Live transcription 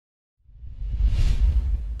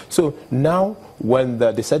So now, when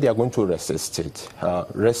they said they are going to resist it,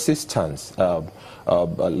 resistance,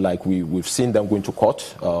 like we've seen them going to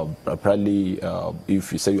court. Apparently,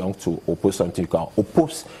 if you say you want to oppose something, you can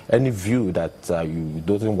oppose any view that you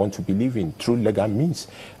don't want to believe in through legal means.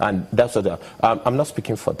 And that's what I'm not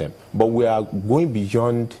speaking for them, but we are going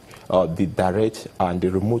beyond the direct and the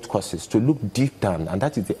remote causes to look deep down, and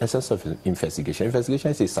that is the essence of investigation.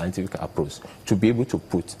 Investigation is a scientific approach to be able to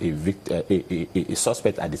put a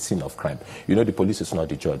suspect at the scene of crime. You know, the police is not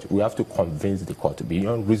the judge. We have to convince the court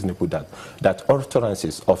beyond reasonable doubt that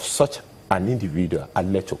utterances of such an individual are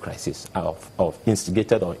led to crisis, of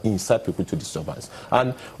instigated or incite people to disturbance.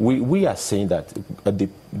 And we are saying that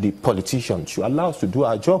the politicians should allow us to do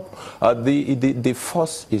our job. The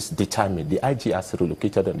force is determined. The IG has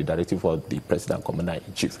relocated on the directive of the President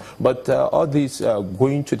Commander-in-Chief. But all this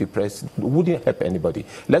going to the press wouldn't help anybody.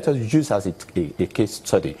 Let us use as a case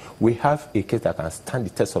study. We have a case that can stand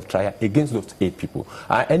the test of trial against those 8 people.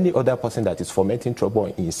 Any other person that is fomenting trouble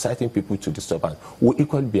or inciting people to disturbance will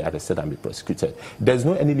equally be arrested and be prosecuted. There's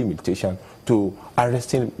no any limitation to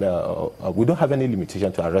arresting, we don't have any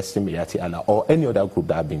limitation to arresting Mayati Allah or any other group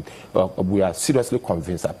that have been, we are seriously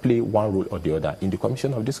convinced that play one role or the other in the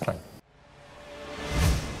commission of this crime.